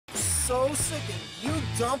so sick of you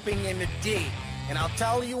dumping in the D. And I'll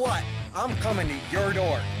tell you what, I'm coming to your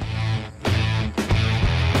door.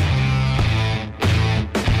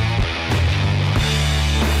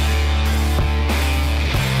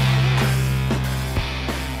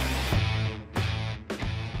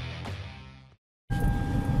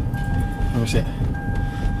 Let me see it.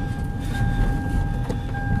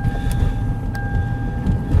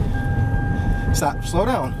 Stop. Slow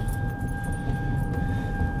down.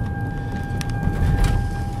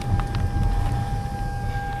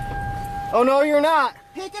 Oh, no, you're not.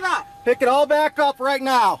 Pick it up. Pick it all back up right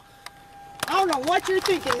now. I don't know what you're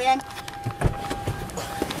thinking, man.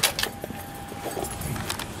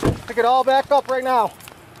 Pick it all back up right now.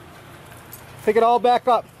 Pick it all back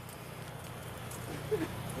up.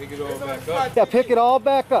 Pick it all back up. Yeah, pick it all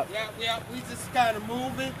back up. Yeah, we just kind of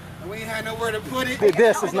moving, and we ain't had nowhere to put it.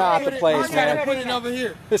 This is not the place, We gotta man. put it over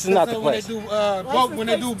here. This is not the place. When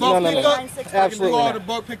they do bulk No. pickup, Absolutely all not. the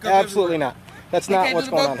bulk pickup Absolutely everywhere. not. That's They not can't what's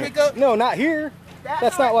do the going bulk on here. pickup? No, not here.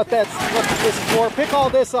 That's not what this is for. Pick all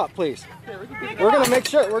this up, please. We're gonna make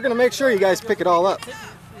sure. We're gonna make sure you guys pick it all up.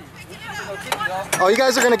 Oh, you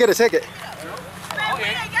guys are gonna get a ticket.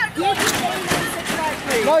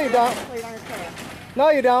 No, you don't.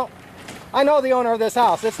 No, you don't. I know the owner of this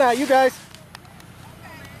house. It's not you guys.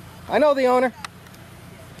 I know the owner.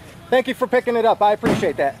 Thank you for picking it up. I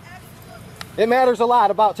appreciate that. It matters a lot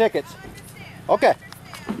about tickets. Okay.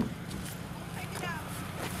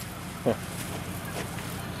 Here.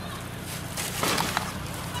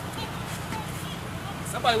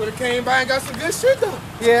 Somebody would have came by and got some good shit though.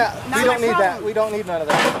 Yeah, Not we don't my need that. problem. We don't need none of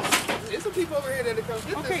that. There's some people over here that come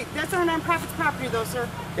get Okay, that's our nonprofit's property, though, sir.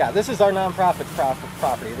 Yeah, this is our nonprofit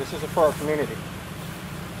property. This is for our community.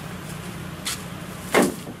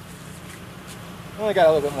 Only got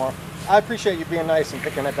a little bit more. I appreciate you being nice and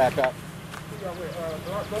picking it back up.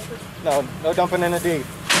 No, no dumping in the D.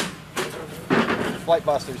 Blight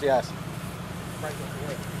busters, yes.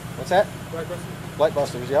 What's that? Blight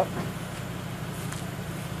busters, yep.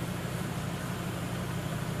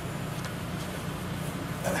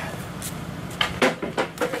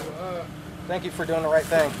 Thank you for doing the right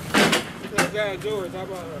thing. Yeah, George, I'm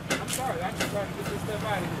sorry. I just tried to get this stuff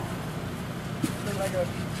out of here. It's like a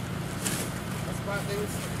spot they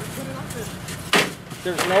put it up there.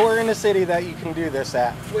 There's nowhere in the city that you can do this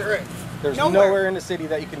at. Where at? There's Nowhere. nowhere in the city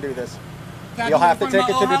that you can do this. Can I You'll do it have to in front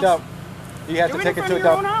take of it my to the old dump. You have Do to it take in it front to a of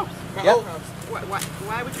your own dump. house. My Yep. old house.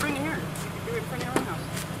 Why would you bring it here? You could do it in front of your own house.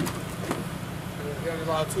 There's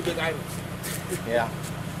about 2 big items. Yeah.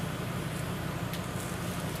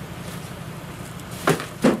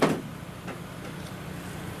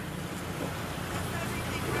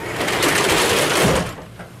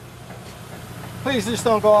 Please just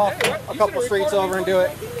don't go off a couple streets over and do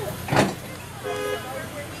it.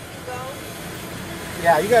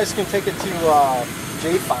 Yeah, you guys can take it to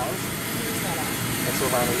Jade Farms. That's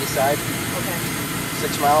over on the east side. Okay.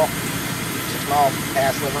 6 mile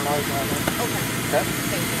past Livernois. Okay. Okay.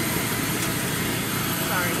 Thank you.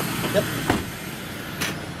 Sorry. Yep.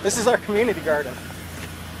 This is our community garden.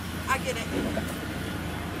 I get it.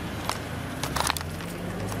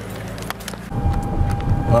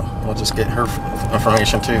 Well, we'll just get her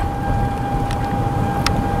information too.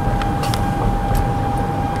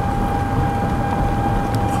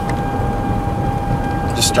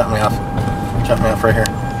 Just drop me off. Drop me off right here.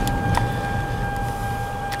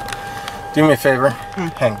 Do me a favor.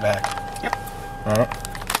 Hang back. Yep. All right.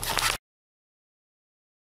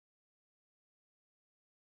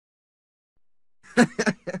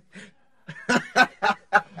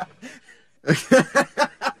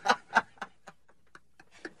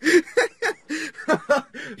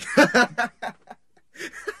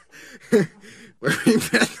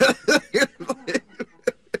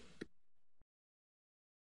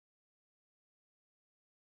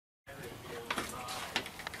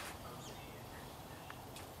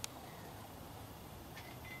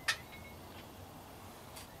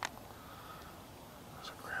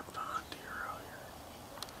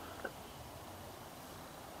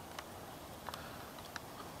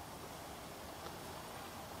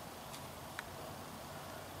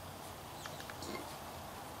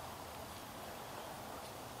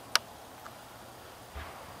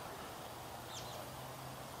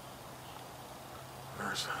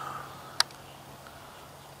 There's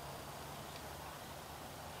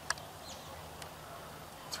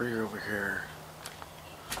 3 over here.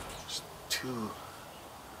 There's 2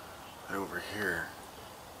 over here,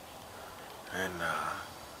 and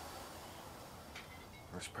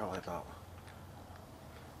there's probably about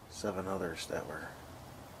 7 others that are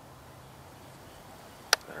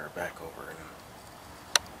back over in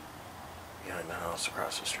behind the house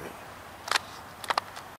across the street.